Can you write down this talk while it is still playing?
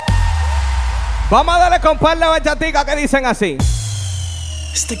Vamos a darle con par de bachaticas que dicen así.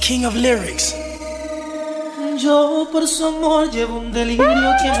 It's the king of lyrics. Yo por su amor llevo un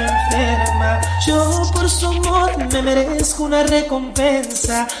delirio que me enferma. Yo por su amor me merezco una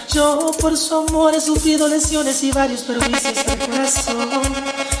recompensa. Yo por su amor he sufrido lesiones y varios perjuicios al corazón.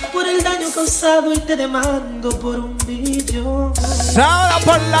 Por el daño causado y te demando por un billón. Sábado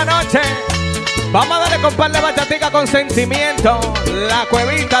por la noche. Vamos a darle con par de bachatica con sentimiento. La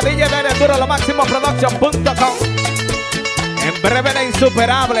Cuevita, DJ de Duro, lo máximo production.com. En breve la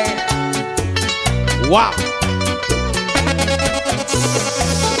insuperable. Wow.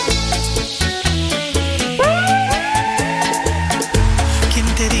 ¿Quién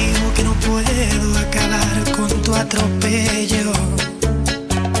te dijo que no puedo acabar con tu atropello?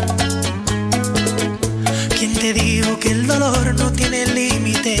 ¿Quién te dijo que el dolor no tiene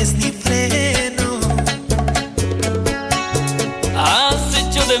límites ni freno? Has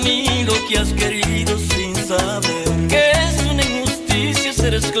hecho de mí lo que has querido sin saber que es una injusticia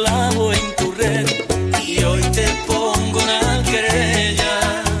ser esclavo en tu red. Y hoy te pongo una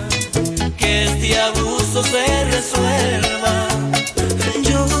querella, que este abuso se resuelva.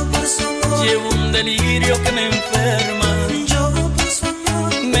 Yo por su amor llevo un delirio que me enferma. Yo por su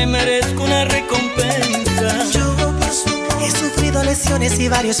amor me merezco una recompensa. Yo por su amor he sufrido lesiones y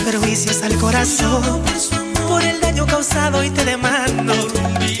varios perjuicios al corazón. Yo por su amor por el daño causado y te demando por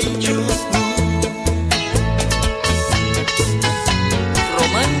un billón.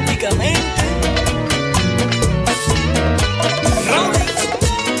 Románticamente.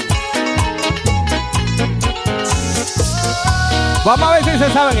 Vamos a ver si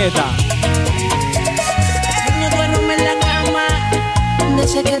se saben esta. No duermo en la cama, donde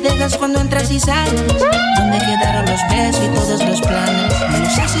sé que dejas cuando entras y sales, donde quedaron los besos y todos los planes. No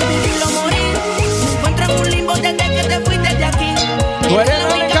sé si vivir o morir, me encuentro en un limbo desde que te fuiste de aquí. Tú eres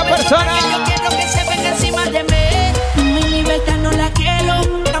la única persona que yo quiero que se venga encima de mí. Mi libertad no la quiero,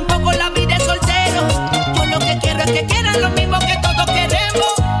 tampoco la vida de soltero. Yo lo que quiero es que quieran lo mismo que todos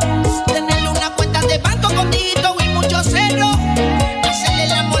queremos. Tenerle una cuenta de banco con dígito y mucho cero. Hacerle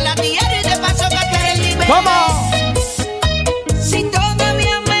la mola diario y de paso gastar el nivel. ¿Cómo? Si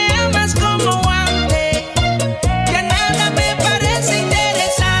todavía me amas como antes, ya nada me parece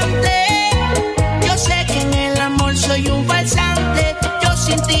interesante. Yo sé que en el amor soy un falsante. Yo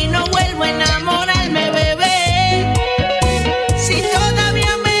sin ti no vuelvo a enamorarme, bebé. Si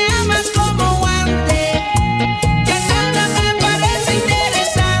todavía me amas como antes, ya nada me parece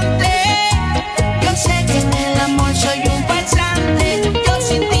interesante. Yo sé que en el amor soy un falsante. Yo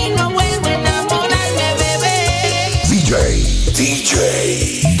sin ti no vuelvo a enamorarme, bebé. DJ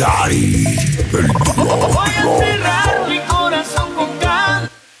Daddy, el Voy a cerrar mi corazón con calma.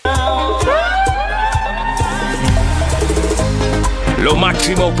 Lo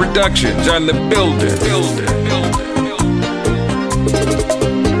Máximo Productions on the builder.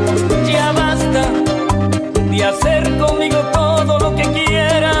 Ya basta de hacer conmigo todo lo que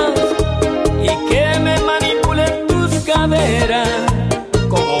quieras y que me manipulen tus caderas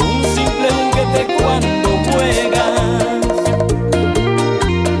como un simple juguete cuando juegas.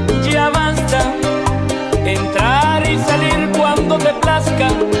 Ya basta entrar y salir cuando te plazca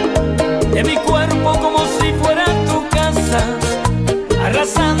de mi cuerpo como si fuera tu casa,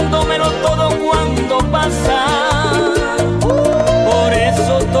 arrasándomelo todo cuando pasa. Por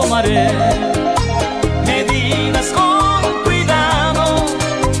eso tomaré medidas con cuidado.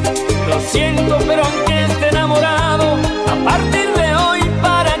 Lo siento, pero aunque esté enamorado, a partir de hoy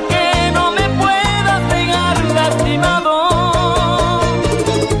para que no me puedas dejar lastimado,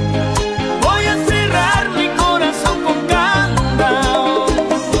 voy a cerrar mi corazón con candado.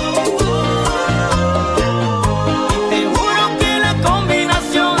 Y te juro que la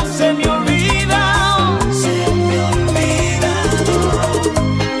combinación se me olvida.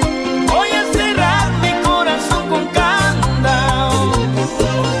 Voy a cerrar mi corazón con candado.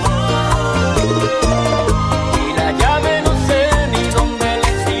 Y la llave no sé ni dónde le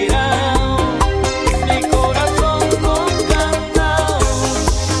he tirado. Mi corazón con candado.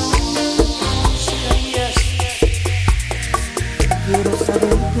 Quiero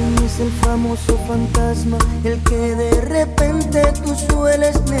saber quién es el famoso fantasma, el que de repente tú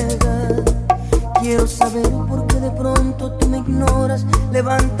sueles negar. Quiero saber por qué de pronto tú me ignoras.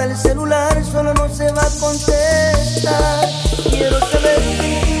 Levanta el celular, solo no se va a contestar. Quiero saber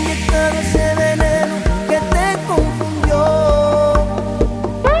quién te inyectado ese veneno que te confundió.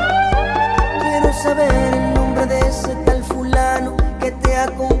 Quiero saber el nombre de ese tal fulano que te ha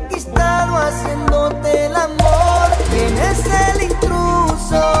conquistado haciéndote el amor. ¿Quién es el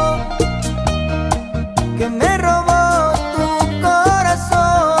intruso que me robó tu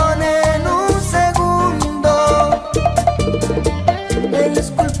corazón en un segundo?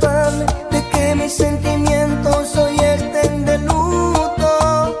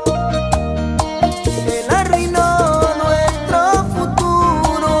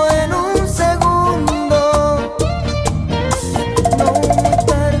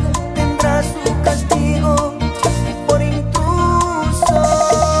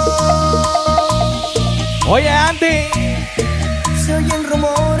 ti. Se oyen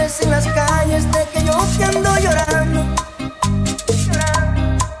rumores en las calles de que yo te ando llorando.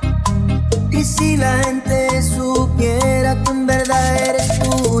 Y si la gente supiera que en verdad eres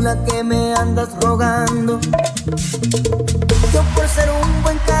tú la que me andas rogando. Yo por ser un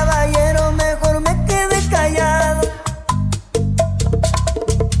buen caballero mejor me quedé callado.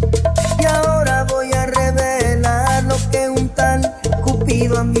 Y ahora voy a revelar lo que un tal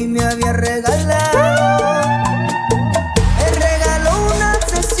Cupido a mí me había regalado. Me regaló una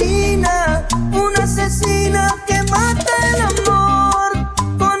asesina que mata el amor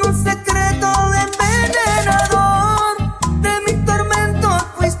con un secreto envenenador. De mi tormento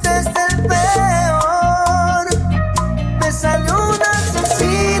fuiste el peor. Me salió una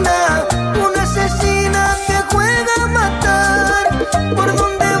asesina que juega a matar. Por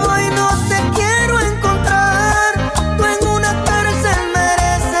donde voy no te quiero encontrar. Tú en una cárcel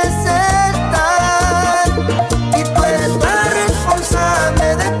mereces estar. Y tú eres la responsable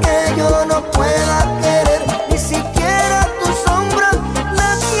de que yo no pueda querer. Ni siquiera tu sombra la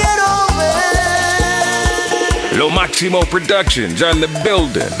quiero ver. Lo Máximo Productions on the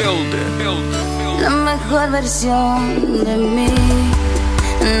building. La mejor versión de mí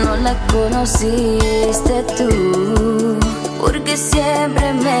no la conociste tú, porque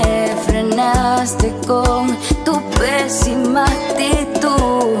siempre me frenaste con tu pésima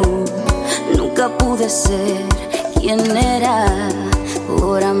actitud. Nunca pude ser quien era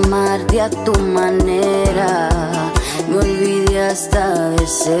por amarte a tu manera. Me olvidé hasta de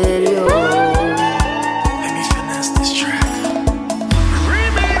serio.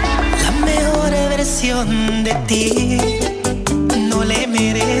 La mejor versión de ti no la he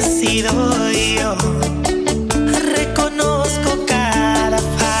merecido yo. Reconozco cada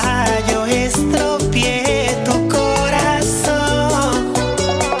fallo, estropeé tu corazón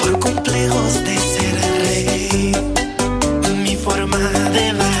por complejos de ser rey. Mi forma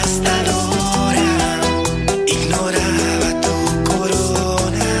devastadora ignoraba tu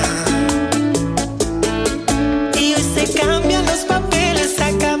corona. Y hoy se cambian los papeles, se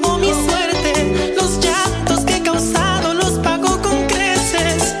acabó mi suerte. Los llantos que he causado los pago con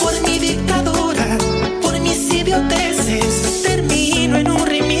creces. Por mi dictadura, por mis idioteces, termino en un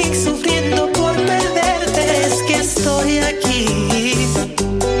remix sufriendo por perderte. Es que estoy aquí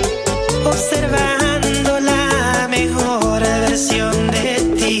observando la mejor versión de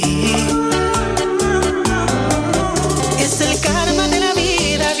ti. Es el karma de la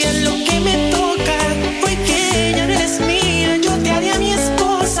vida, bien lo que me toca. Hoy que ya no eres mía, yo te haré a mi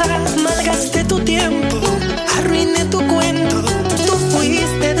esposa. Malgasté tu tiempo, arruiné tu cuento. Tú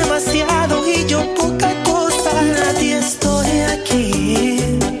fuiste demasiado y yo poca cosa. Nadie estoy aquí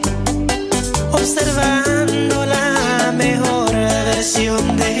observando la mejor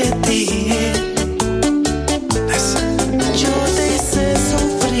versión de ti. Yo te hice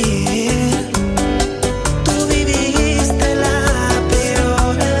sufrir, tú viviste la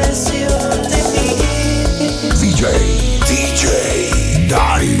peor versión de mí. DJ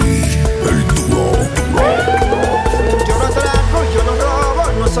Dari, el duro. Yo no atraco, yo no robo,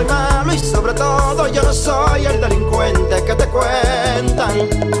 no soy malo y sobre todo yo no soy el delincuente que te cuentan.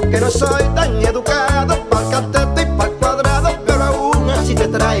 Que no soy tan educado pa'l cateto y pa'l cuadrado, pero aún así te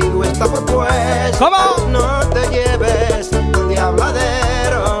traigo esta propuesta. ¿Cómo? No te lleves de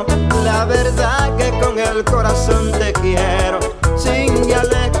habladero, la verdad que con el corazón te quiero, sin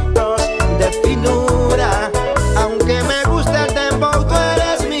dialectos de finura. Aunque me guste el dembow, tú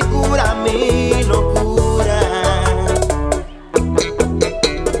eres mi cura, mi locura.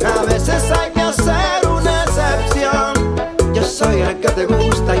 A veces hay que hacer una excepción. Yo soy el que te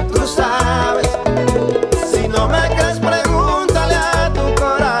gusta y tú sabes. Si no me crees, pregúntale a tu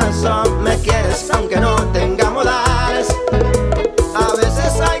corazón. Me quieres aunque no tenga modales. A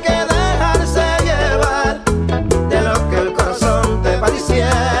veces hay que dejarse llevar de lo que el corazón te va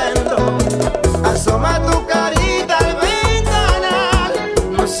diciendo. Asoma tu carita al ventanal,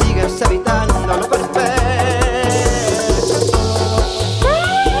 no sigas evitando lo perfecto.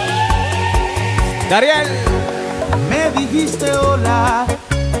 Dariel, Me dijiste hola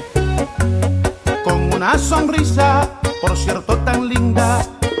con una sonrisa, por cierto tan linda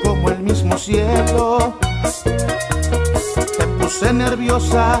como el mismo cielo. Te puse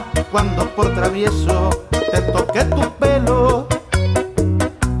nerviosa cuando por travieso te toqué tu pelo.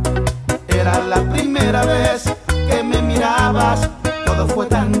 Era la primera vez que me mirabas, todo fue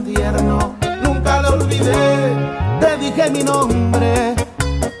tan tierno, nunca lo olvidé. Te dije mi nombre,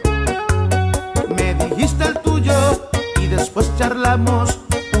 me dijiste el tuyo y después charlamos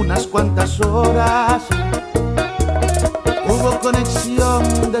unas cuantas horas. Hubo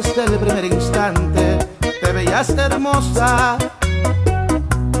conexión desde el primer instante, te veía eras hermosa,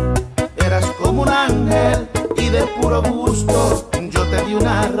 eras como un ángel y de puro gusto yo te di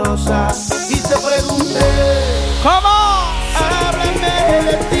una rosa y te pregunté, ¿cómo? Háblame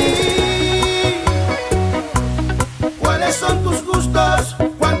de ti, ¿cuáles son tus gustos?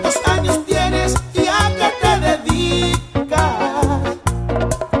 ¿Cuántos años tienes y a qué te dedicas?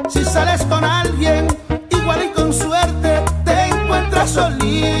 Si sales con alguien, igual y con suerte te encuentras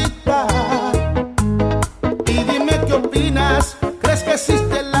solita. Y dime qué opinas, ¿crees que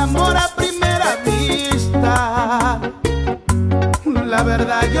existe el amor a primera vista? La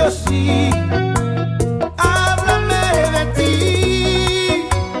verdad yo sí. Háblame de ti,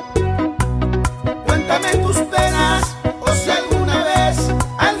 cuéntame tus penas, o si alguna vez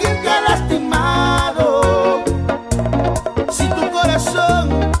alguien te ha lastimado. Si tu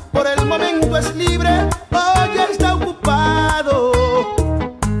corazón por el momento es libre o ya está ocupado,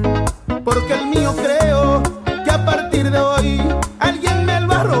 porque el mío creo que a partir de hoy alguien me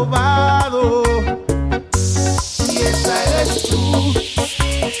lo ha robado. Y esa eres tú.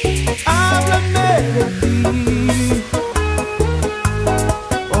 Háblame de ti,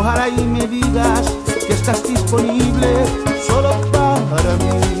 ojalá y me digas que estás disponible solo para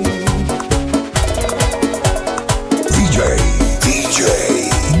mí. DJ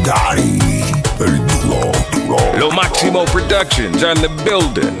Daddy, el duro. Lo Máximo Productions on the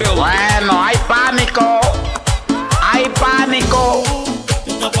building. Bueno, hay pánico. Hay pánico.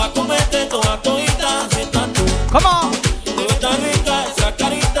 ¿Cómo?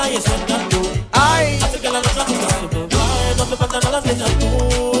 Y ese tatu, ay, hace que la noche no te falta nada de tatu.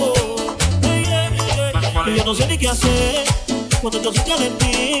 Y yo no sé ni qué hacer cuando te acercas de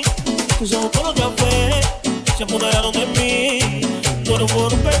ti. Tus ojos con los cafés se apoderaron de mí. Pero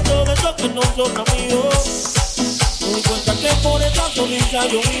por un beso de esos que no son amigos, me di cuenta que por esa sonrisa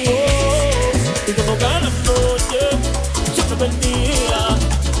yo vivo. Y cuando cae la noche siempre perdía.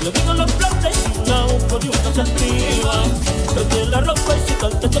 Le digo los platos y una por y una se activa. Prende la ropa y si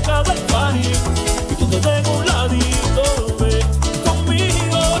tal te tocaba el party. Y tú te dejo un ladito, ve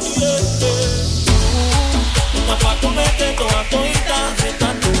conmigo, una pa' comerte toda todita de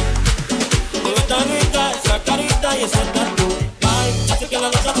tatu. Te ves tan rica esa carita y ese tatu. Ay, hace que la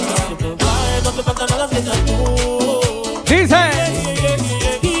noche se te vaya, no te falta nada de tatu. dice,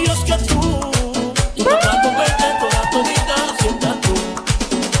 y es que tú una pa' comerte toda todita de tatu.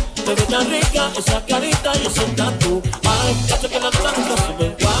 Te ves tan rica esa carita y ese tatu. Hace que la noche se me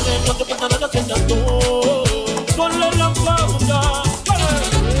vaya, no te falta nada de tatu. Ponle la pauta.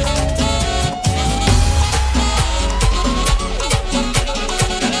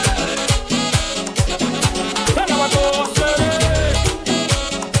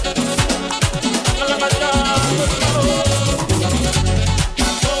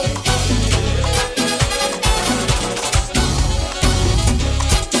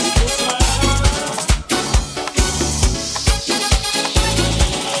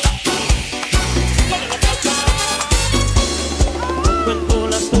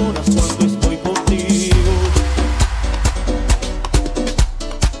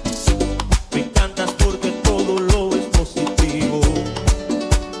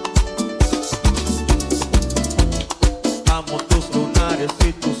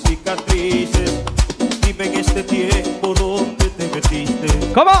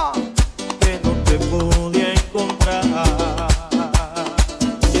 ¿cómo? Que no te podía encontrar.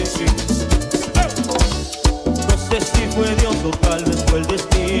 No sé si fue Dios o tal vez fue el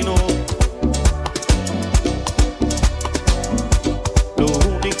destino. Lo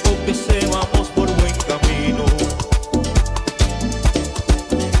único que sé, vamos por buen camino.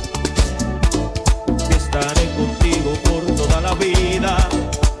 Estaré contigo por toda la vida.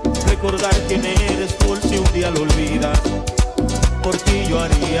 Recordar quién eres por si un día lo olvidas. Por ti yo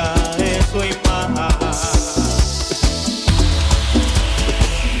haría eso y más.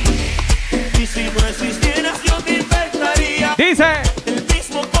 Y si no existieras yo te inventaría. dice, El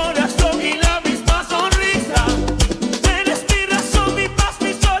mismo corazón y la misma sonrisa. Eres mi razón, mi paz,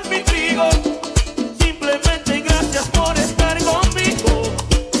 mi sol, mi trigo. Simplemente gracias por estar conmigo.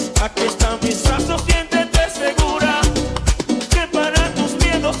 Aquí están mis brazos, siéntete segura. Que para tus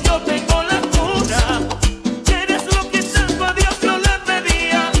miedos yo tengo la cura. Eres lo que tanto a Dios yo le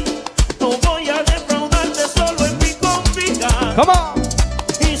pedía. No voy a defraudarte solo en mi confianza. ¿cómo?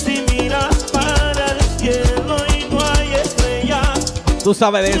 Y si miras para el cielo y no hay estrellas, Tú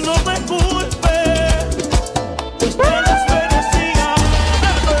sabes de tú eso. no me culpes, pues te las merecía.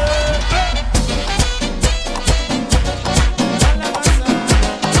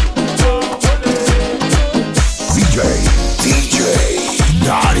 DJ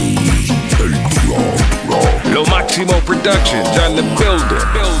Daddy, el duro.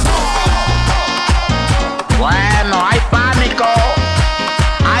 building. Bueno, hay pánico.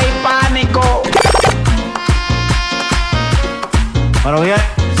 Hay pánico. Pero bien.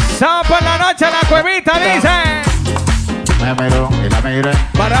 Sábado por la noche la cuevita dice. Me miró y la miré.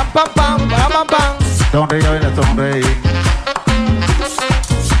 Param pam pam, pam pam. Sonrío y le sonreí.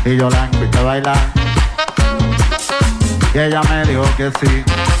 Y yo la invité a bailar. Y ella me dijo que sí.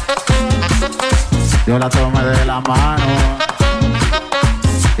 Yo la tomé de la mano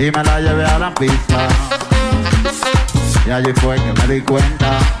y me la llevé a la pista. Y allí fue que me di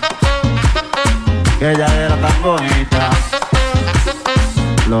cuenta que ella era tan bonita.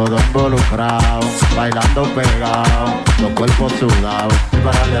 Los dos involucrados, bailando pegados, los cuerpos sudados, sin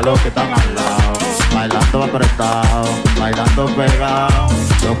pararle a los que están al lado. Bailando apretado, bailando pegados,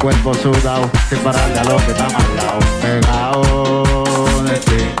 los cuerpos sudados, sin pararle a los que están al lado. Pegados de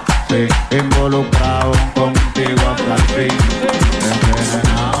ti, sí, involucrado contigo hasta el fin.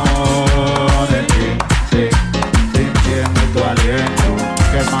 Envenenado de ti, sí, sintiendo tu aliento,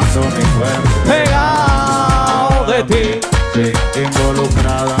 quemando mi cuerpo. Pegado de ti, sí,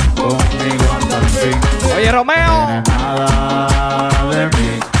 involucrada conmigo hasta el fin. Oye, Romeo. Nada de mí,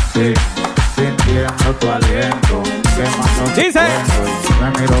 sí, sintiendo tu aliento, quemando tu Dice. cuerpo. Me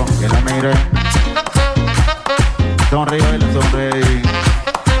miró y la miré, sonrío y le sonreí.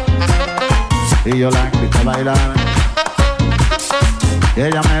 Y yo la invité a bailar. Y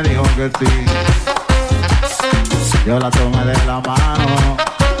ella me dijo que sí. Yo la tomé de la mano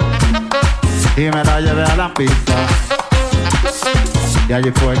y me la llevé a la pista. Y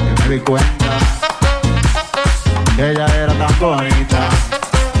allí fue que me di cuenta que ella era tan bonita.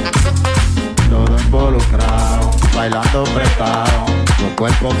 Los dos involucrados, bailando prestados, los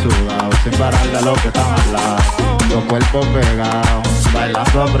cuerpos sudados, sin pararle a los que están al lado. Los cuerpos pegados,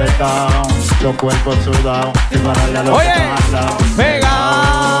 bailando apretados, los cuerpos sudados, sin pararle a los que están al lado.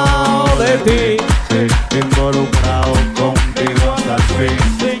 Pegado de ti, sí, involucrado contigo hasta el fin.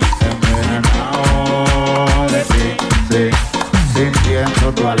 Envenenado de ti, sí,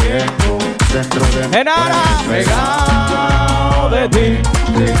 sintiendo tu aliento dentro de mi cuerpo. Pegado de ti,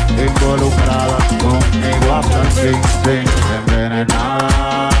 sí, involucrada conmigo hasta el fin. Sí,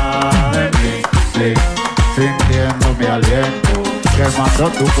 envenenada de mí, sí, sintiendo mi aliento, quemando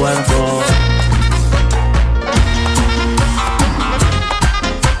tu cuerpo.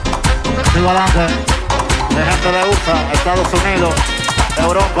 Sigo adelante, de gente de USA, Estados Unidos,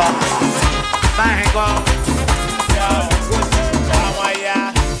 Europa, México. Vamos allá.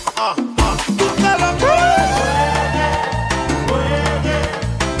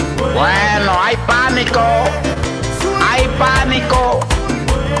 Bueno, hay pánico. Hay pánico.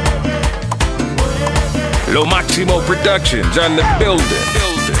 Lo Máximo Productions on the building.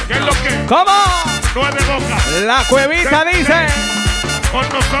 ¿Qué es lo que? ¿Cómo? 9 bocas. La cuevita dice. Con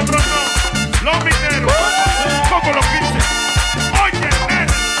nosotros no. Los mineros. Como los 15. Oye, nene,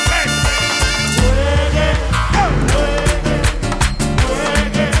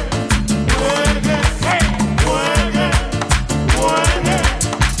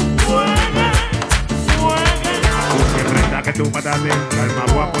 que tú mataste, calma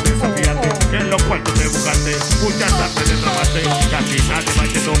guapo, desafiante, que en los cuartos te buscaste, muchas artes de trabarte, casi nadie va y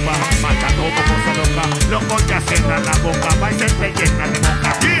te topa, mata todo cosa loca, los ya cenan la boca, va y se te llena de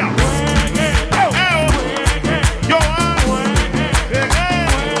boca. Yo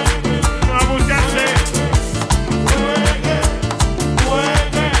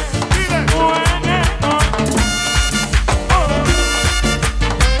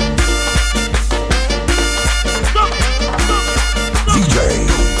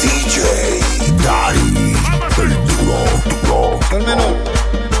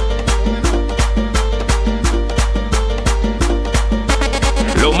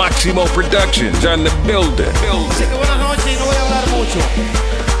Lo Máximo Productions on the building. Así que buenas noches y no voy a hablar mucho.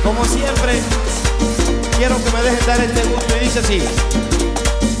 Como siempre, quiero que me dejen dar este gusto y dice así.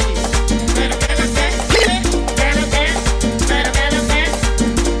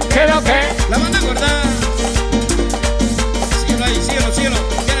 ¿Qué lo que? La banda acordada. Síguelo ahí, síguelo.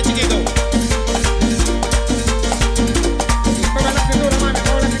 Queda chiquito. Mueve la cintura, mami,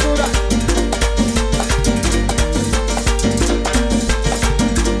 mueve la cintura.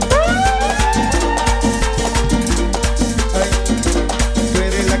 Tú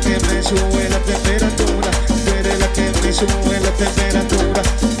eres la que me sube la temperatura. Tú eres la que me sube la temperatura.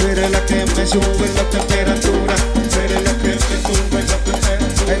 Tú eres la que me sube la temperatura. Tú eres la que me sube la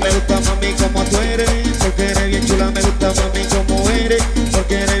temperatura. Ay, me gusta mami como tú eres, porque eres bien chula. Me gusta mami como eres,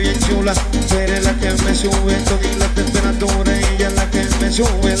 porque eres bien chula. Tú eres la que me sube toda la temperatura. Ella es la que me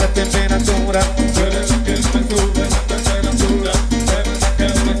sube la temperatura. Tú eres la que me sube la temperatura.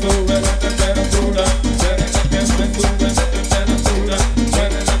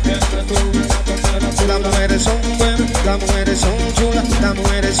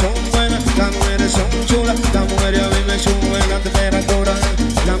 temperatura. La mujer a mí me sube la temperatura.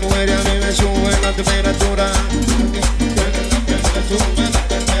 La mujer a mí me sube la temperatura.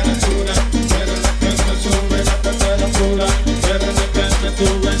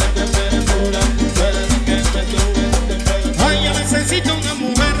 Ay, yo necesito una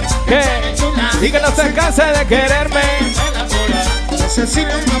mujer y que no se canse de quererme. Necesito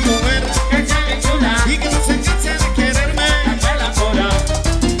una mujer y que no se canse de quererme.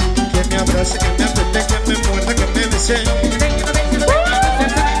 Que me abrace, que me apriete, que me muerda, que me bese. Que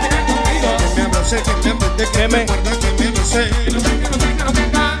me abrace, que me apriete, que me muerda, que me bese.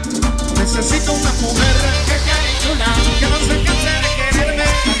 Necesito una mujer que no se canse de quererme.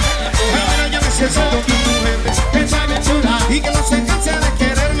 Ahora yo necesito una mujer y que no se canse de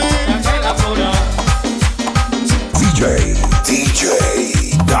quererme.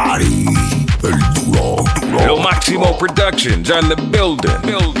 DJ Daddy, el duro. Lo Máximo Productions on the building.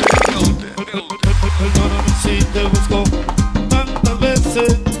 Perdóname si te busco tantas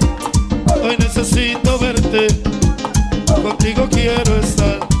veces. Hoy necesito verte. Contigo quiero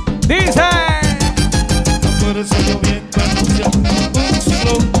estar. Dice. No puedes hacerlo bien, anuncia un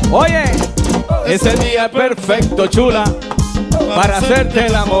ciclo. Oye, es el día perfecto, chula, para hacerte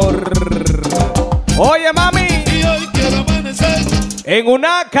el amor. Oye, mami. Y hoy quiero amanecer en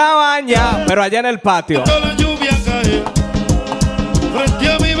una cabaña, pero allá en el patio. toda la lluvia cae frente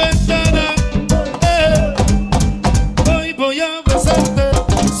a mi ventana. Hoy voy a besarte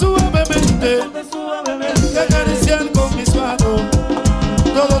suavemente, y acariciar con mis manos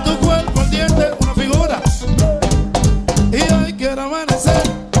todo tu cuerpo ardiente, una figura. Y hoy quiero amanecer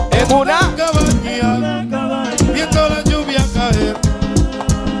en una cabaña, viendo la lluvia caer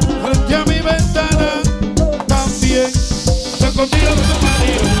frente a mi ventana. También estoy contigo con tu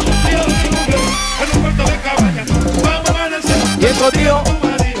marido, tío de mi mujer, en un cuarto de cabaña. Vamos a amanecer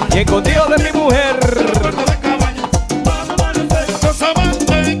y escondido de mi mujer. en un cuarto de cabaña. Vamos a amanecer. Los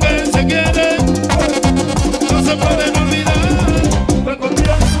amantes que se quieren no se pueden olvidar. Estoy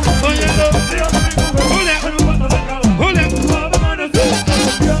contigo, oyendo, Julia, en un cuarto de cabaña. Julia, vamos a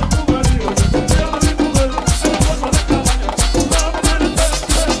amanecer.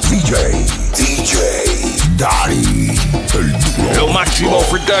 DJ Daddy, el duro. Lo Máximo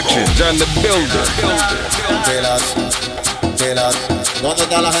Productions on the building. Pilas, ¿dónde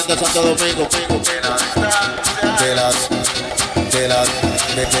está la gente de Santo Domingo? Pilas.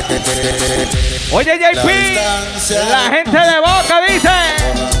 Oye, JP, la gente de Boca dice.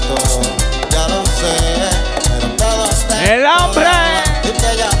 Ya lo sé, pero todo está El hombre. y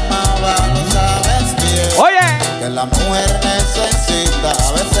te llamaba, lo sabes bien. Oye, Que la mujer necesita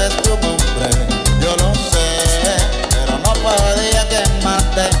a veces tu nombre. Yo lo sé, pero no podía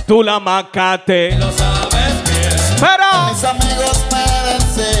quemarte. tú la macate. Lo sabes bien. Pero Mis amigos me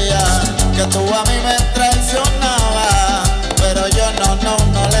decían que tú a mí me traicionabas, pero yo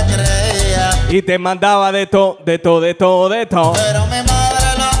no le creía. y te mandaba de todo. Pero mi madre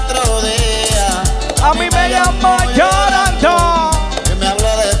el otro día A mí me llamó llorando. y me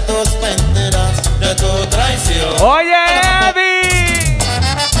habló de tus mentiras, de tu traición. Oye, Eddie.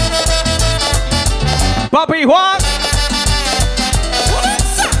 Papi Juan.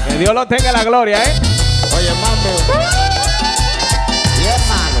 Que Dios lo tenga en la gloria, ¿eh? Oye, mambo, y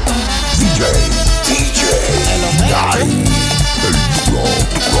hermano, DJ Daddy, el duro.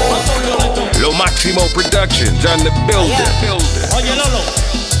 Lo Máximo Productions on the building. oye Lolo,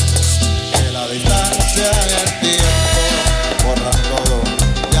 que la distancia y el tiempo borran todo,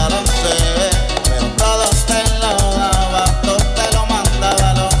 ya lo sé, pero todo te lo daba, todo te lo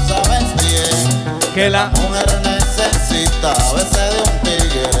mandaba, lo sabes bien. Que la Mujer necesita a veces de un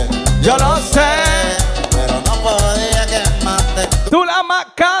tigre, yo lo sé. pero no podía quemarte. Tú la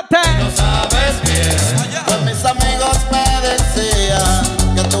macate. Pues mis amigos me decían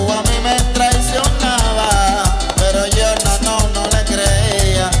que tú a mí me traicionabas, pero yo no le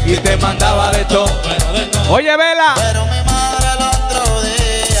creía. Y te mandaba de todo. Oye, Vela. Pero mi madre el otro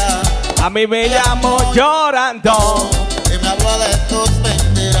día A mí me llamó llorando. y me habló de tus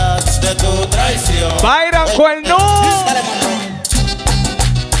mentiras, de tu traición. Byron Cuernú.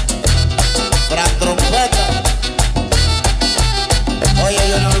 Fran Trompeta. Oye,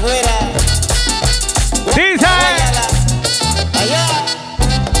 yo no olvida. Dice. Allá.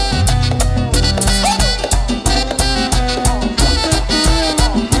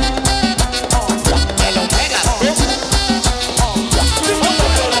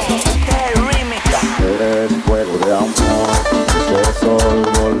 Eres fuego de amor, ese sol,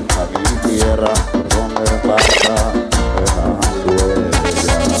 volcán y tierra, donde pasa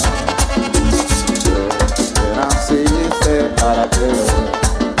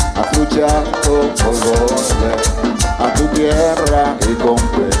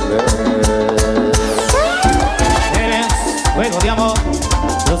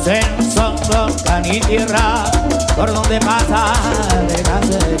mi tierra, por donde pasa de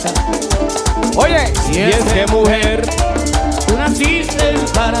caseta. Oye, y es que mujer, tú naciste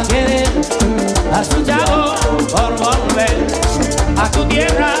para querer a tu chavo por volver a tu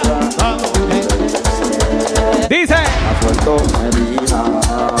tierra con mujer. Dice: a Puerto Medina,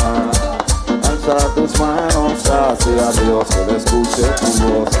 alza tus manos hacia Dios, que le escuche tu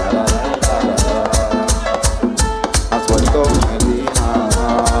voz. A Puerto Medina,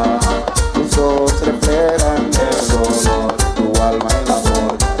 tus ojos reflejan el dolor, tu alma y el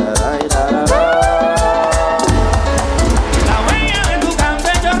amor. La huella de tu canto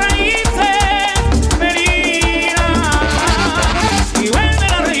hecho raíces, Medina, y vuelve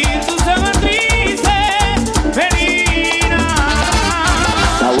a reír tus ojos tristes, Medina.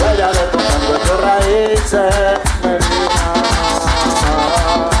 La huella de tu canto hecho raíces, Medina,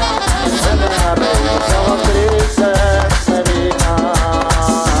 y vuelve a reír tus ojos tristes, Medina.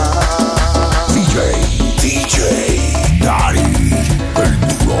 DJ Daddy, el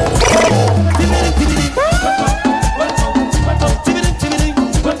duro.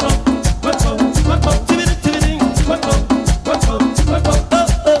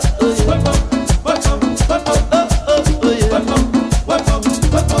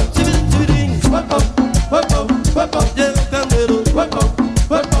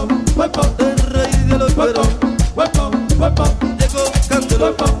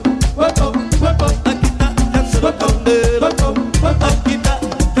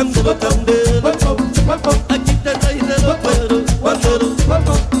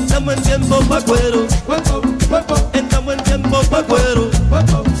 Estamos en tiempo pa' cuero, estamos en tiempo pa' cuero,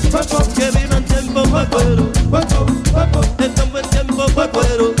 que viva en tiempo pa' cuero, estamos en tiempo pa'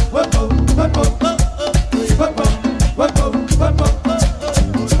 cuero.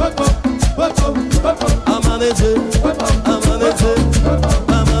 Amanecer, amanecer,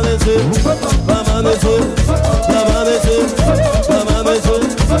 amanecer, amanecer, amanecer, amanecer,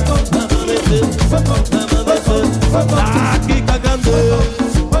 amanecer, aquí cagando.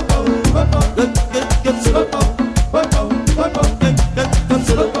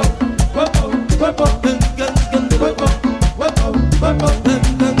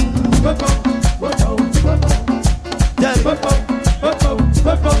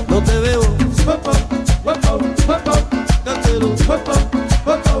 No te veo.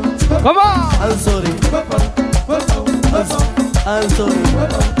 ¿Cómo? I'm sorry. I'm sorry.